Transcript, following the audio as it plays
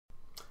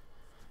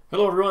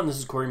Hello everyone, this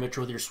is Corey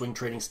Mitchell with your swing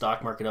trading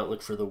stock market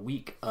outlook for the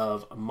week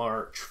of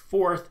March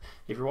 4th.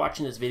 If you're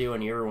watching this video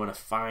and you ever want to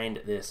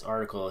find this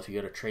article, if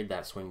you go to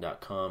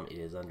tradethatswing.com, it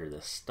is under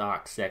the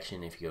stock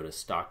section. If you go to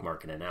stock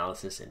market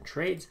analysis and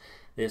trades,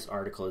 this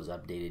article is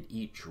updated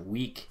each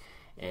week.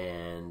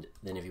 And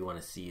then if you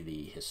want to see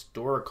the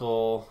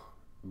historical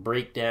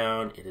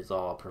breakdown, it is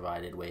all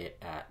provided way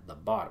at the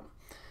bottom.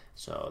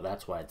 So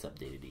that's why it's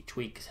updated each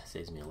week. It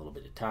saves me a little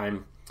bit of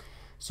time.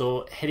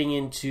 So heading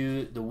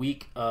into the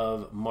week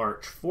of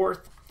March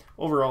 4th,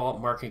 overall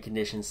market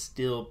conditions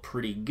still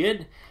pretty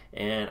good,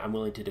 and I'm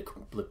willing to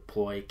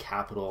deploy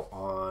capital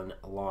on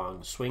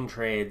long swing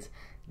trades.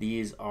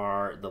 These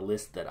are the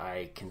list that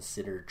I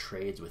consider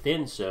trades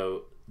within.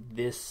 So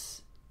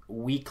this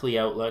weekly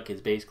outlook is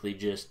basically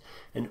just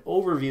an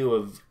overview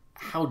of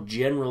how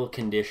general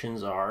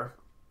conditions are,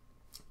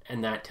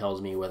 and that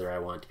tells me whether I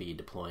want to be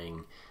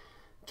deploying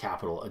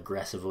capital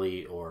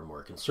aggressively or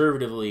more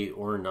conservatively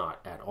or not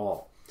at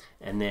all.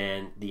 And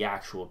then the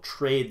actual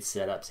trade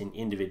setups in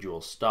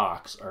individual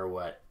stocks are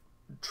what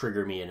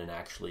trigger me in and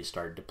actually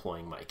start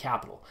deploying my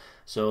capital.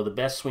 So the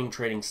best swing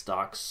trading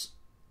stocks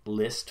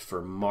list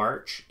for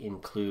March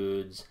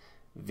includes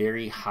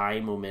very high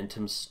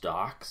momentum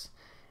stocks.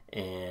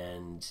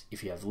 And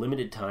if you have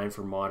limited time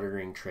for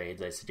monitoring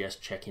trades, I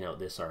suggest checking out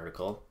this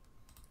article.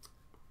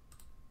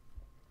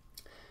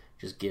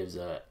 Just gives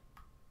a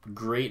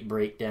great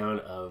breakdown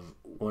of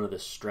one of the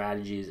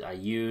strategies I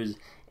use,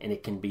 and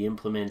it can be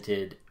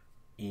implemented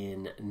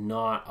in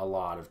not a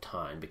lot of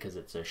time because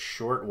it's a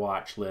short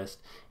watch list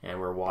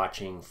and we're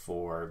watching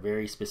for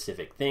very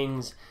specific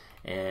things,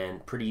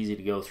 and pretty easy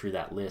to go through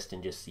that list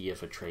and just see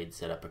if a trade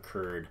setup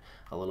occurred.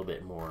 A little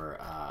bit more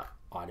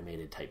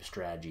automated type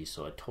strategy,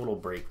 so a total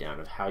breakdown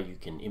of how you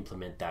can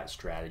implement that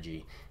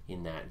strategy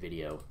in that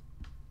video.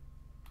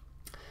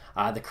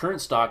 The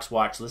current stocks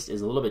watch list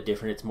is a little bit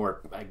different. It's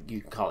more, you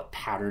can call it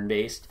pattern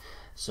based.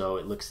 So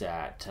it looks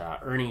at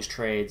earnings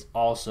trades,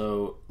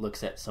 also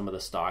looks at some of the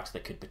stocks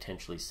that could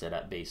potentially set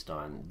up based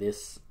on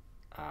this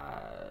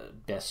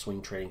best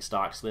swing trading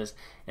stocks list.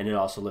 And it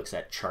also looks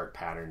at chart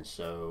patterns,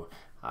 so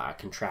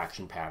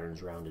contraction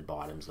patterns, rounded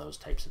bottoms, those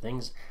types of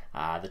things.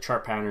 The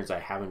chart patterns I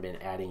haven't been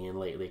adding in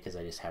lately because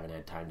I just haven't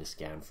had time to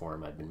scan for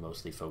them. I've been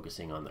mostly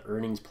focusing on the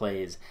earnings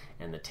plays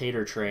and the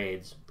tater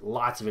trades.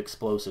 Lots of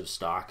explosive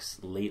stocks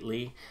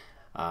lately,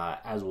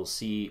 as we'll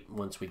see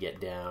once we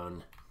get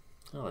down.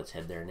 Oh, let's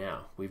head there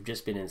now. We've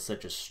just been in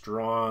such a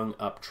strong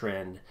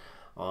uptrend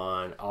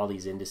on all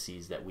these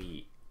indices that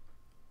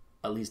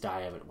at least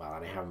I haven't, well,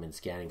 I haven't been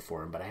scanning for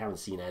them, but I haven't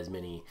seen as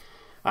many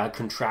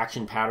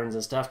contraction patterns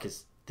and stuff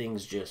because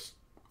things just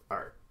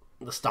are,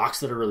 the stocks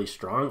that are really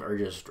strong are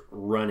just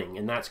running,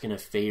 and that's going to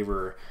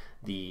favor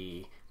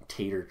the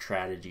tater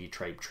strategy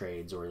type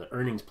trades or the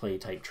earnings play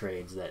type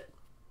trades that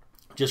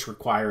just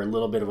require a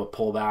little bit of a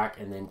pullback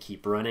and then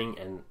keep running,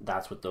 and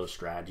that's what those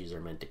strategies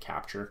are meant to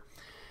capture.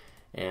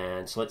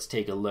 And so let's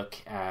take a look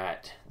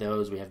at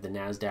those. We have the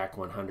NASDAQ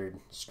 100,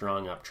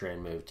 strong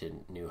uptrend, move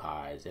to new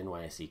highs.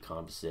 NYSE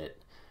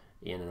composite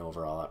in an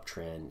overall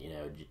uptrend,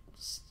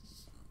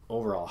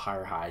 overall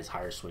higher highs,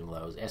 higher swing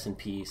lows.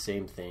 S&P,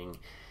 same thing.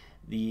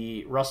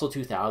 The Russell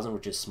 2000,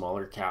 which is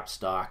smaller cap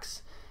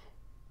stocks,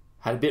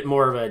 had a bit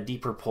more of a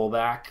deeper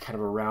pullback, kind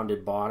of a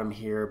rounded bottom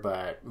here,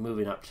 but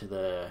moving up to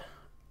the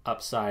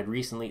upside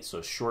recently.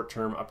 So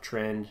short-term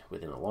uptrend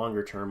within a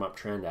longer-term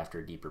uptrend after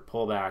a deeper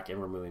pullback, and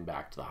we're moving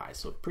back to the high.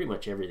 So pretty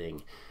much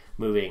everything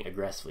moving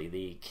aggressively.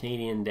 The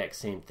Canadian index,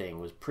 same thing,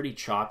 was pretty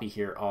choppy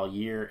here all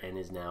year and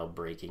is now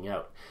breaking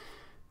out.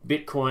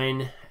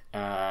 Bitcoin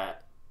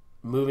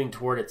moving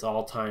toward its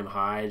all-time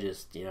high,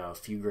 just a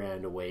few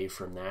grand away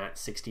from that,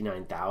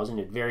 69,000.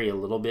 It'd vary a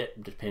little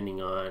bit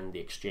depending on the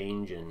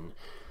exchange,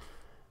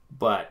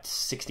 but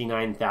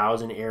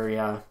 69,000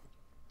 area,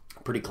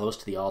 pretty close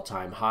to the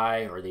all-time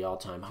high or the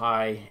all-time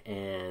high,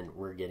 and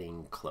we're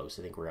getting close.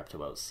 I think we're up to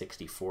about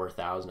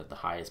 64,000 at the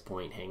highest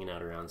point, hanging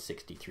out around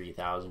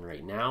 63,000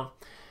 right now.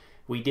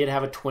 We did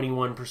have a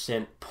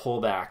 21%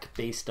 pullback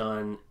based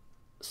on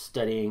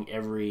studying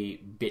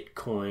every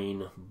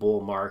Bitcoin bull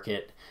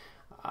market.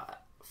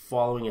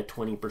 Following a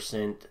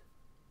 20%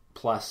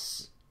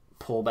 plus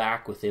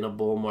pullback within a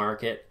bull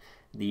market,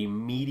 the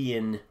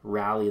median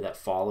rally that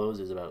follows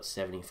is about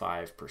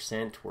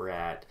 75%. We're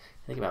at,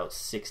 I think, about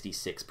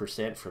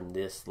 66% from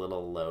this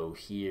little low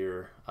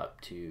here up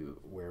to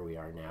where we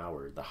are now,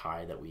 or the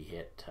high that we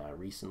hit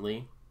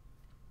recently.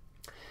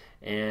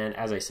 And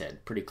as I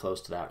said, pretty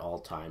close to that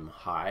all-time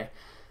high.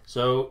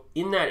 So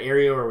in that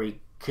area where we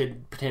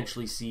could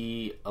potentially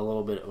see a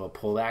little bit of a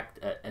pullback,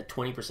 a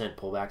 20%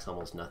 pullback is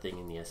almost nothing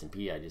in the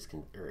S&P.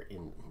 Or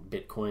in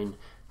Bitcoin,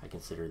 I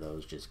consider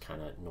those just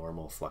kind of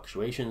normal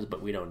fluctuations,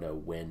 but we don't know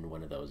when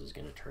one of those is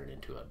going to turn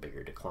into a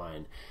bigger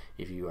decline.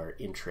 If you are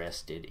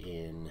interested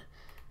in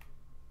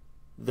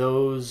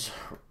those,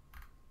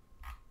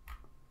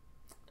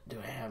 do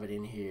I have it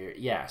in here?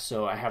 Yeah,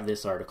 so I have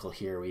this article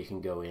here where you can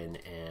go in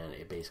and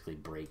it basically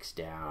breaks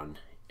down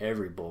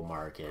every bull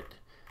market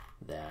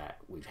that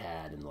we've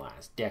had in the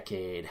last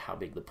decade, how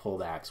big the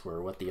pullbacks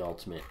were, what the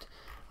ultimate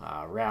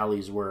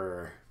rallies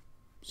were,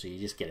 So you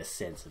just get a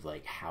sense of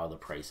like how the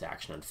price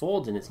action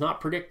unfolds, and it's not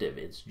predictive.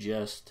 It's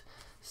just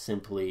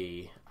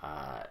simply,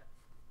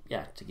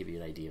 to give you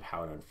an idea of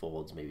how it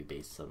unfolds, maybe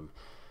based some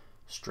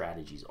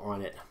strategies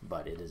on it,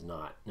 but it is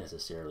not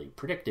necessarily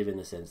predictive in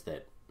the sense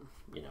that,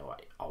 I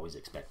always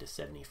expect a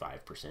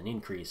 75%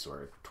 increase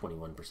or a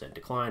 21%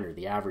 decline, or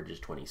the average is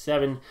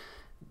 27,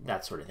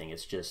 that sort of thing.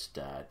 It's just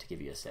to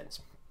give you a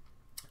sense.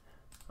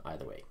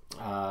 Either way,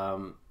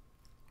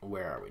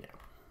 where are we now?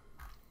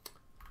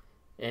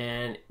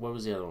 And what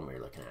was the other one we were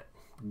looking at?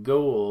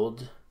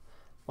 Gold.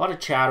 A lot of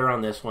chatter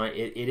on this one.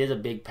 It is a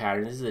big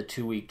pattern. This is a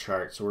 2-week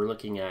chart, so we're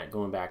looking at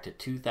going back to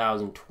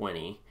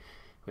 2020.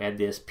 We had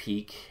this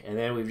peak, and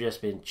then we've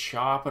just been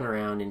chopping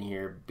around in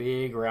here,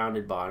 big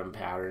rounded bottom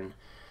pattern.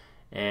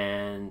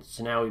 And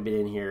so now we've been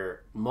in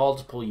here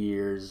multiple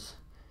years.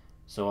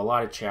 So a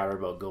lot of chatter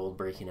about gold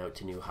breaking out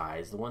to new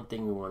highs. The one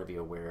thing we want to be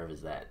aware of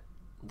is that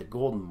the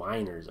gold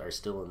miners are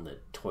still in the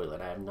toilet.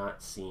 I have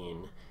not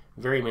seen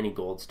very many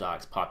gold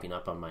stocks popping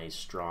up on my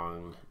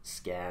strong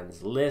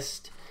scans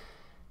list.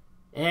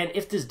 And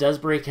if this does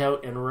break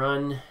out and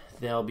run,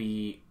 there'll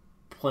be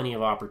plenty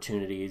of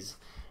opportunities.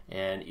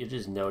 And you'll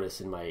just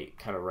notice in my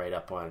kind of write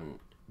up on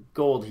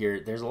gold here,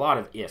 there's a lot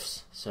of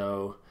ifs.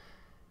 So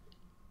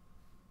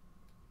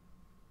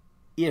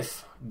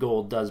if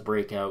gold does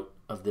break out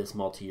of this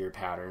multi-year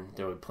pattern,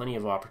 there will be plenty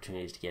of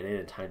opportunities to get in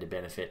and time to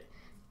benefit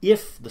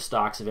if the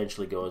stocks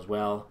eventually go as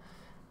well,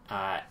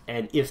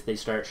 and if they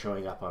start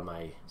showing up on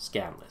my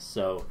scan list.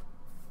 So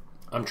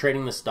I'm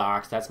trading the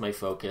stocks. That's my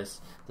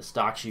focus. The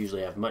stocks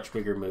usually have much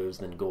bigger moves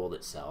than gold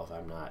itself.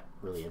 I'm not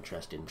really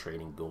interested in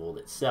trading gold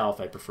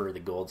itself. I prefer the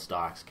gold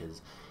stocks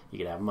because you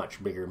can have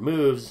much bigger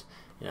moves.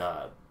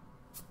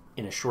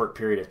 In a short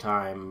period of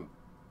time,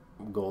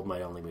 gold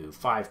might only move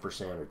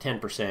 5% or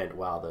 10%,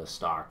 while the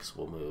stocks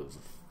will move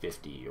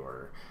 50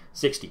 or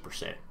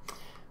 60%.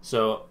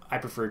 So I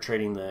prefer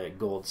trading the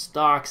gold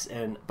stocks,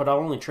 but I'll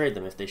only trade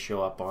them if they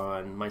show up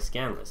on my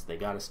scan list. They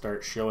got to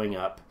start showing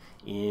up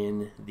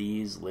in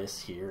these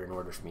lists here in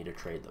order for me to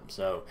trade them.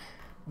 So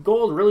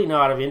gold really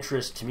not of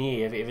interest to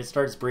me. If it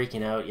starts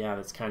breaking out,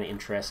 that's kind of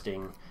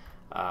interesting.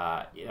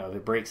 If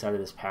it breaks out of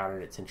this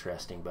pattern, it's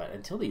interesting. But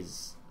until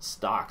these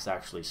stocks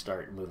actually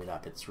start moving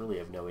up, it's really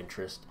of no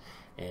interest.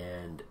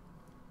 And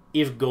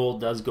if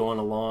gold does go on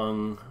a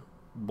long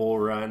bull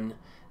run,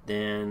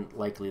 then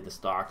likely the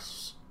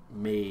stocks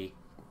may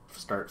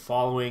start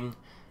following,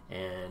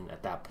 and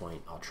at that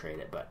point I'll trade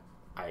it. But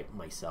I'm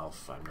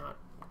not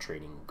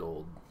trading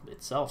gold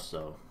itself,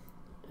 so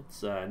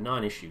it's a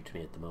non-issue to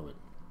me at the moment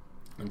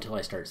until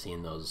I start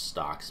seeing those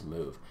stocks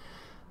move.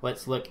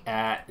 Let's look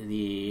at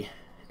the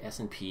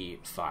S&P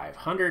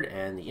 500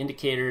 and the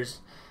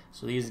indicators.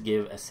 So these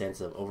give a sense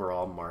of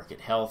overall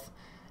market health.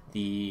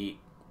 The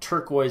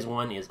turquoise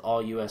one is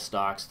all US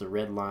stocks. The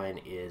red line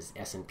is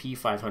S&P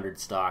 500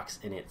 stocks,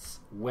 and it's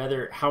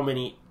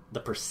the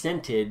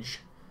percentage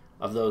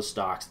of those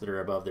stocks that are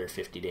above their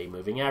 50-day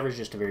moving average,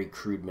 just a very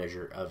crude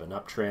measure of an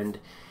uptrend.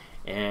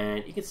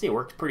 And you can see it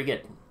works pretty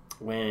good.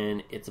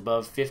 When it's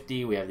above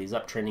 50, we have these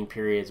uptrending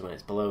periods. When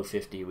it's below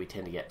 50, we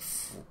tend to get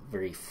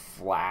very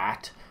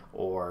flat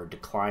or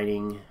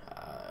declining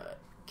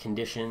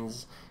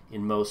conditions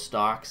in most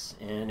stocks.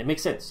 And it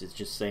makes sense. It's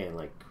just saying,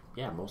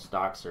 most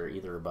stocks are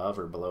either above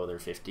or below their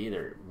 50.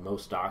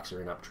 Most stocks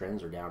are in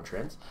uptrends or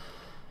downtrends.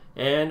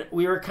 And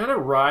we were kind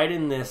of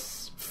riding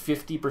this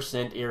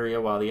 50%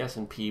 area while the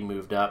S&P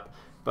moved up,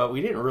 but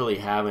we didn't really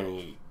have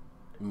any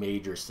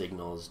major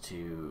signals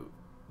to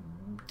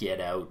get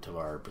out of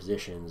our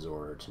positions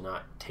or to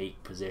not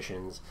take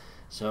positions.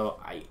 So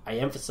I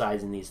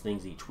emphasize in these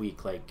things each week,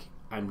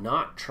 I'm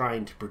not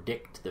trying to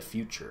predict the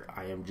future.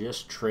 I am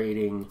just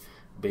trading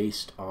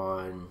based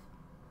on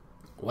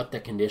what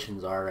the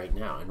conditions are right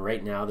now. And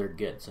right now they're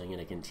good, so I'm going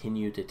to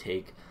continue to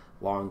take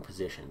long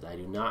positions. I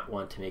do not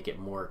want to make it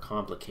more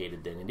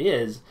complicated than it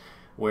is,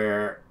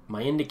 where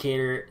my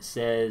indicator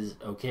says,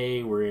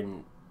 okay,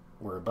 we're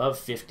above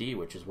 50,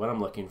 which is what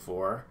I'm looking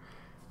for,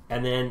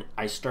 and then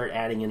I start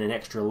adding in an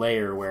extra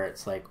layer where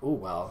it's like, oh,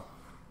 well,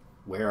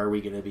 where are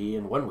we going to be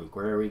in 1 week?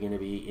 Where are we going to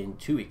be in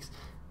 2 weeks?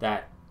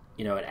 That,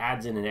 it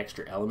adds in an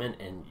extra element,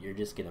 and you're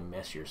just going to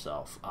mess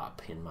yourself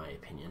up, in my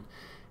opinion,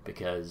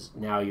 because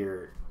now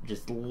you're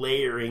just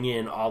layering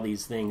in all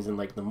these things, and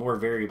the more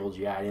variables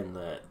you add in,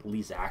 the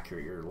least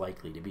accurate you're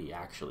likely to be,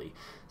 actually.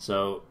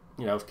 So,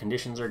 if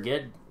conditions are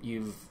good,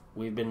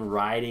 we've been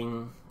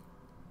riding,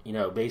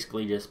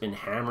 basically just been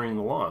hammering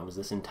the longs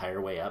this entire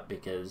way up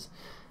because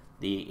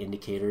the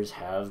indicators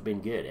have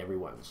been good, every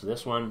one. So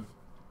this one,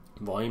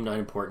 volume not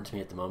important to me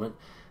at the moment.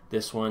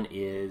 This one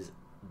is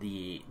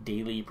the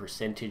daily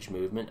percentage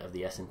movement of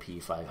the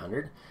S&P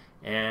 500.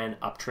 And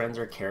uptrends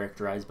are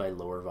characterized by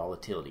lower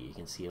volatility. You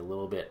can see a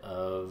little bit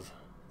of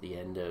the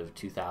end of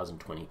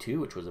 2022,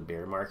 which was a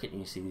bear market, and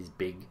you see these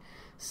big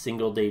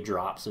single-day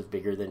drops of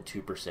bigger than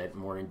 2%,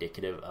 more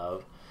indicative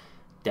of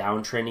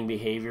downtrending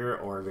behavior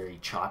or very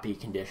choppy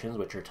conditions,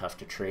 which are tough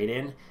to trade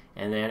in.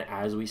 And then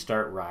as we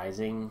start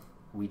rising,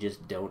 we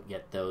just don't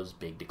get those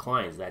big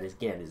declines. That is,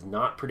 again, is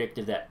not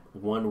predictive that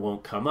one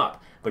won't come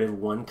up. But if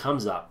one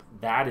comes up,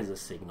 that is a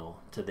signal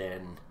to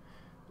then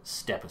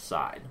step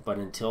aside. But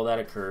until that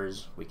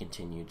occurs, we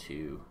continue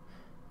to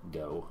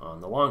go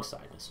on the long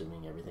side,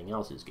 assuming everything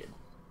else is good.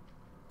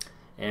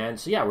 And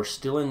so, yeah, we're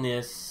still in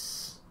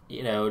this,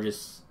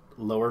 just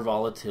lower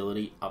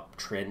volatility,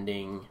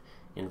 uptrending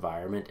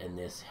environment, and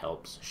this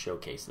helps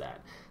showcase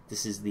that.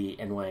 This is the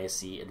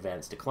NYSE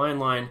Advanced Decline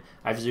line.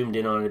 I've zoomed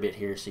in on it a bit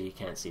here so you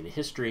can't see the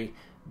history,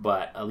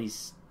 but at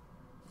least,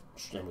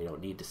 and we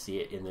don't need to see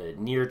it in the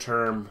near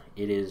term,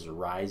 it is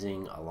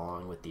rising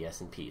along with the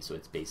S&P. So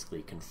it's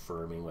basically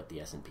confirming what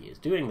the S&P is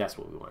doing. That's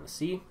what we want to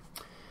see.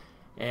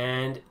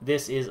 And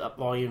this is up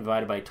volume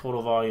divided by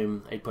total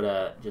volume. I put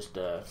just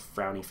a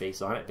frowny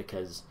face on it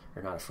because,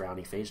 or not a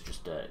frowny face,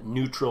 just a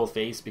neutral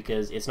face,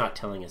 because it's not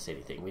telling us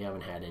anything. We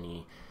haven't had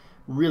any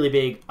really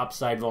big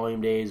upside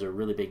volume days or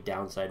really big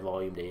downside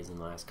volume days in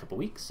the last couple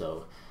weeks,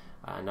 so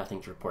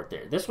nothing to report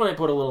there. This one I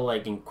put a little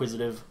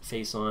inquisitive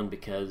face on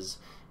because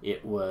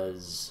it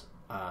was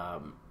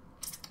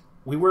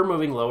we were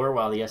moving lower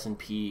while the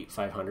S&P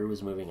 500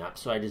 was moving up,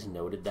 so I just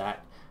noted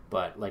that.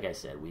 But like I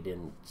said, we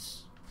didn't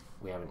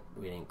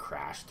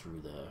crash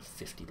through the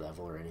 50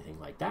 level or anything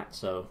like that.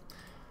 So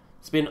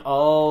it's been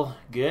all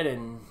good,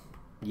 and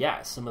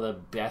yeah, some of the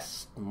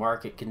best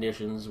market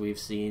conditions we've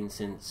seen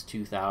since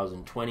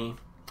 2020.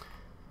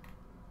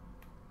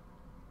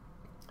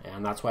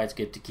 And that's why it's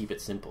good to keep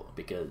it simple,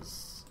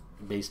 because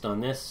based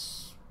on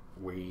this,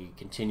 we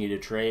continue to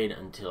trade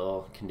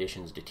until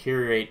conditions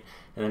deteriorate.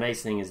 And the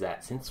nice thing is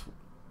that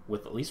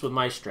at least with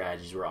my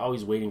strategies, we're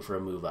always waiting for a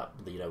move up.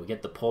 We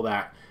get the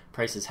pullback,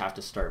 prices have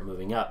to start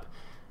moving up.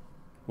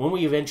 When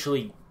we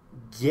eventually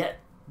get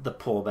the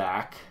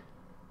pullback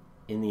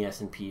in the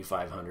S&P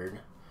 500,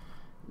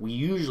 we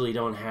usually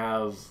don't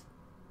have,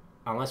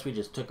 unless we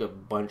just took a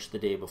bunch the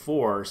day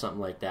before or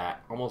something like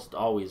that, almost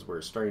always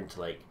we're starting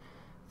to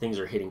things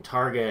are hitting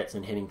targets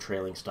and hitting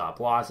trailing stop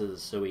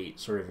losses, so we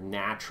sort of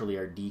naturally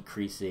are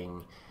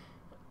decreasing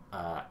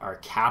our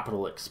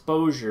capital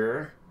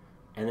exposure.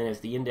 And then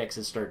if the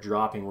indexes start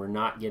dropping, we're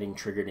not getting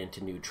triggered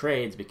into new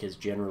trades, because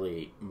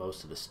generally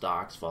most of the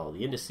stocks follow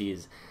the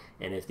indices.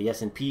 And if the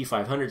S&P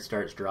 500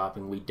 starts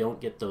dropping, we don't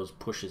get those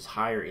pushes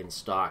higher in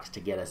stocks to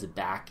get us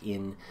back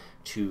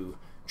into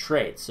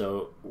trade.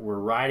 So we're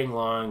riding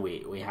along,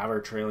 we have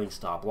our trailing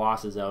stop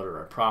losses out or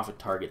our profit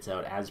targets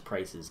out as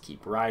prices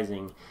keep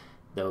rising.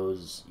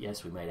 Those,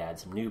 yes, we might add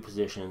some new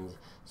positions,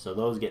 so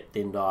those get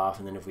thinned off,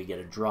 and then if we get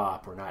a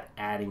drop, we're not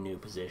adding new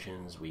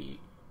positions, we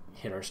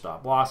hit our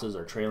stop losses,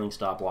 our trailing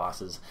stop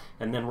losses,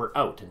 and then we're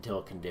out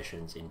until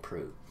conditions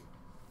improve.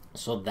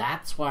 So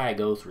that's why I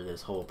go through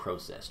this whole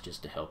process,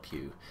 just to help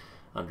you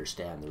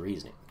understand the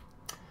reasoning.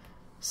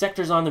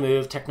 Sectors on the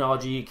move: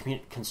 technology,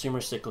 consumer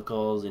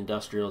cyclicals,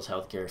 industrials,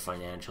 healthcare,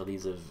 financial.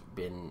 These have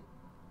been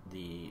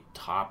the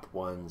top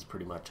ones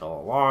pretty much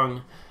all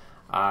along.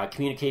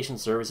 Communication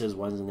services,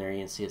 ones in there, you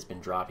can see it's been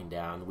dropping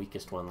down. The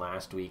weakest one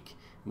last week,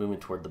 moving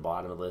toward the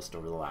bottom of the list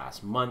over the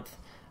last month.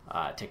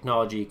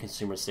 Technology,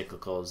 consumer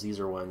cyclicals, these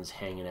are ones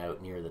hanging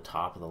out near the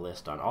top of the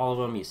list on all of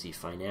them. You see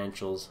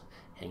financials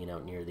hanging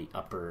out near the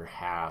upper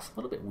half, a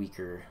little bit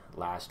weaker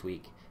last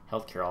week.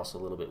 Healthcare also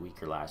a little bit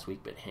weaker last week,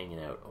 but hanging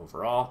out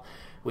overall.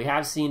 We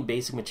have seen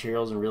basic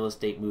materials and real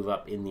estate move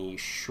up in the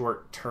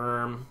short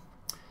term.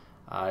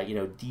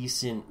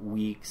 Decent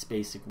weeks,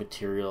 basic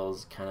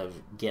materials kind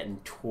of getting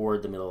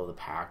toward the middle of the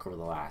pack over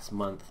the last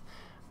month.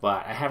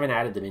 But I haven't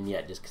added them in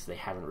yet just because they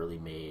haven't really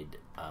made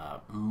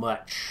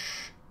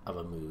much of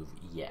a move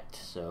yet.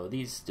 So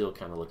these still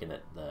kind of looking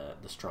at the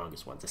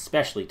strongest ones,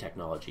 especially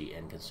technology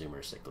and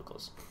consumer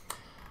cyclicals.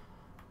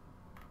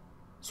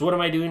 So what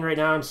am I doing right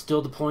now? I'm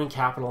still deploying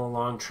capital in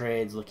long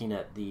trades, looking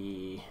at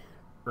the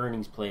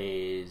earnings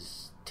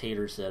plays,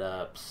 tater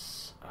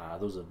setups.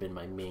 Those have been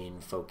my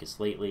main focus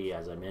lately,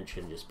 as I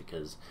mentioned, just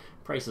because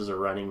prices are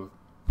running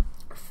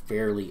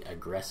fairly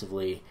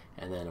aggressively.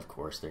 And then, of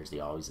course, there's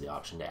always the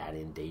option to add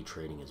in day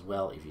trading as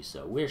well, if you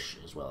so wish,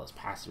 as well as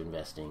passive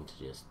investing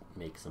to just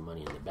make some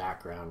money in the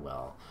background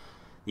while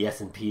the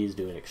S&P is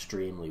doing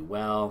extremely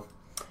well.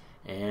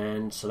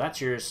 And so that's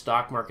your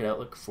stock market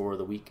outlook for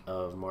the week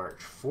of March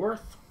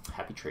 4th.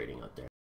 Happy trading out there.